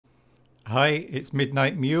Hi, it's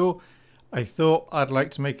Midnight Mule. I thought I'd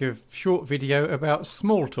like to make a short video about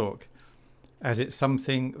small talk, as it's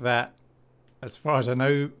something that, as far as I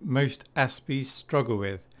know, most Aspies struggle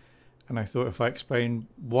with. And I thought if I explain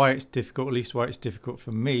why it's difficult, at least why it's difficult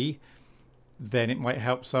for me, then it might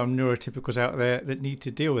help some neurotypicals out there that need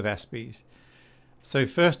to deal with Aspies. So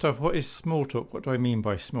first off, what is small talk? What do I mean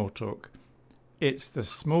by small talk? It's the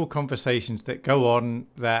small conversations that go on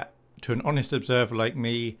that, to an honest observer like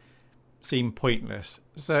me, seem pointless.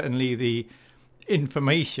 Certainly the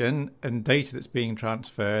information and data that's being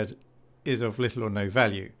transferred is of little or no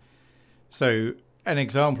value. So an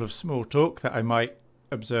example of small talk that I might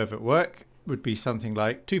observe at work would be something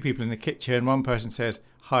like two people in the kitchen. One person says,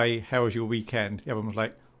 "Hi, how was your weekend?" The other one was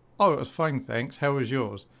like, "Oh, it was fine, thanks. How was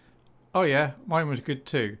yours?" "Oh yeah, mine was good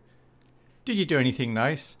too." "Did you do anything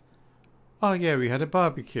nice?" "Oh yeah, we had a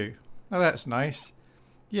barbecue." "Oh, that's nice."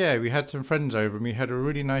 "Yeah, we had some friends over and we had a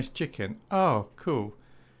really nice chicken." "Oh, cool."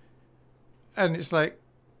 And it's like,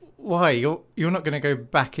 why? You're not going to go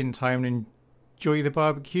back in time and enjoy the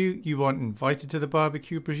barbecue? You weren't invited to the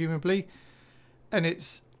barbecue, presumably? And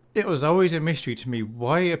it was always a mystery to me.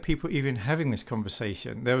 Why are people even having this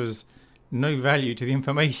conversation? There was no value to the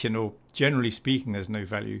information, or generally speaking, there's no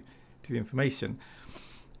value to the information.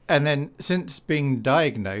 And then since being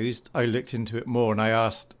diagnosed, I looked into it more and I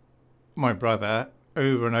asked my brother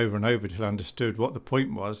over and over and over till I understood what the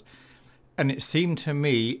point was. And it seemed to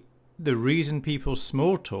me the reason people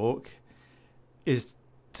small talk is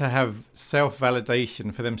to have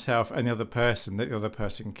self-validation for themselves and the other person, that the other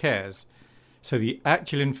person cares. So the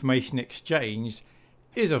actual information exchanged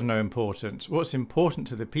is of no importance. What's important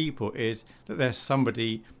to the people is that there's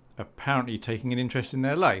somebody apparently taking an interest in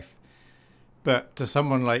their life. But to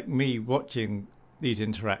someone like me watching these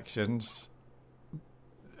interactions,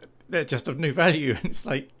 they're just of no value. And it's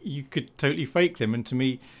like you could totally fake them. And to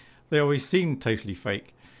me, they always seem totally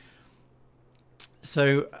fake.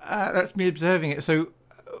 So that's me observing it. So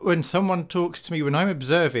when someone talks to me, when I'm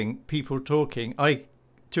observing people talking, I,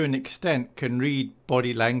 to an extent, can read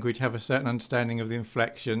body language, have a certain understanding of the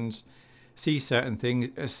inflections, see certain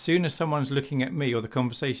things. As soon as someone's looking at me or the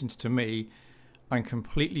conversations to me, I'm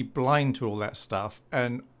completely blind to all that stuff.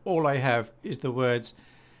 And all I have is the words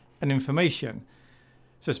and information.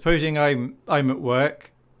 So supposing I'm at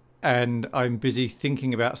work and I'm busy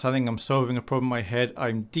thinking about something, I'm solving a problem in my head,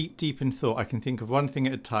 I'm deep in thought, I can think of one thing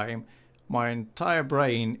at a time. My entire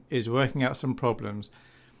brain is working out some problems.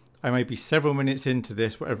 I may be several minutes into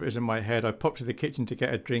this, whatever it is in my head, I pop to the kitchen to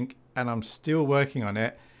get a drink and I'm still working on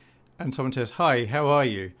it, and someone says, "Hi, how are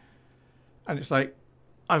you?" And it's like,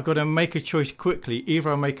 I've got to make a choice quickly.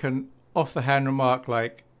 Either I make an off-the-hand remark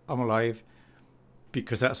like, "I'm alive,"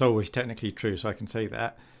 because that's always technically true, so I can say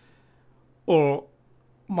that. Or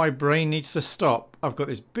my brain needs to stop. I've got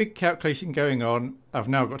this big calculation going on. I've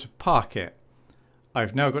now got to park it.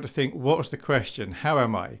 I've now got to think, what was the question? How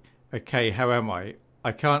am I? Okay, how am I?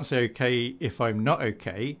 I can't say okay if I'm not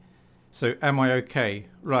okay. So am I okay?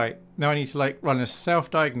 Right. Now I need to run a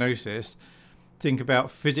self-diagnosis, think about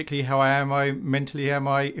physically how am I, mentally am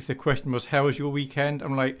I. If the question was, how was your weekend?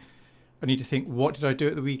 I'm like, I need to think, what did I do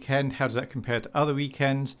at the weekend? How does that compare to other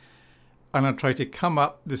weekends? And I'll try to come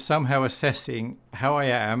up with somehow assessing how I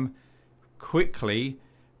am quickly,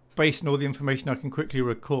 based on all the information I can quickly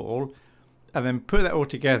recall, and then put that all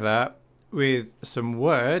together with some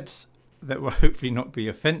words that will hopefully not be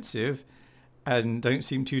offensive and don't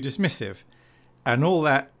seem too dismissive. And all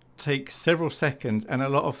that takes several seconds and a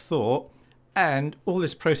lot of thought, and all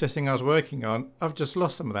this processing I was working on, I've just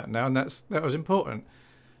lost some of that now, and that was important.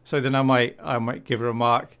 So then I might give a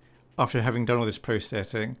remark after having done all this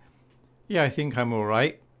processing. "Yeah, I think I'm all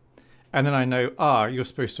right." And then I know, you're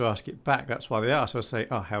supposed to ask it back. That's why they ask. So I'll say,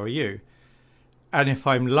 "How are you?" And if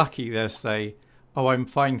I'm lucky, they'll say, "Oh, I'm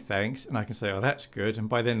fine, thanks." And I can say, "Oh, that's good." And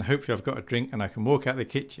by then, hopefully I've got a drink and I can walk out the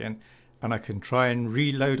kitchen and I can try and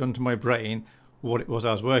reload onto my brain what it was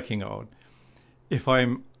I was working on. If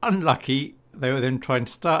I'm unlucky, they will then try and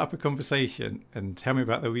start up a conversation and tell me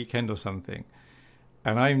about the weekend or something.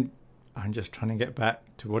 And I'm just trying to get back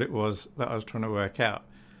to what it was that I was trying to work out.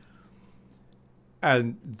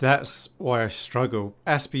 And that's why I struggle.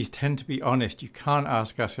 Aspies tend to be honest. You can't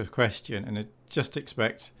ask us a question and just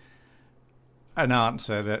expect an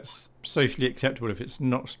answer that's socially acceptable if it's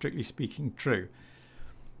not strictly speaking true.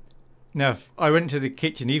 Now, if I went to the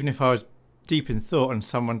kitchen, even if I was deep in thought and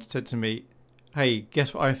someone said to me, "Hey,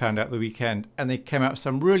 guess what I found out the weekend?" and they came out with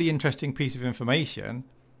some really interesting piece of information,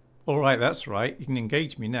 all right, that's right, you can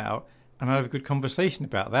engage me now and I'll have a good conversation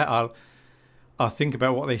about that. I'll think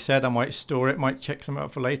about what they said. I might store it, might check something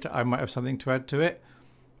out for later. I might have something to add to it.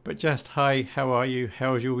 But just hi, how are you?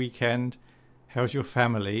 How's your weekend? How's your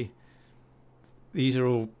family? These are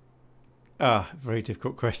all very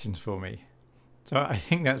difficult questions for me. So I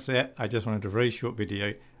think that's it. I just wanted a very short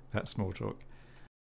video. That's small talk.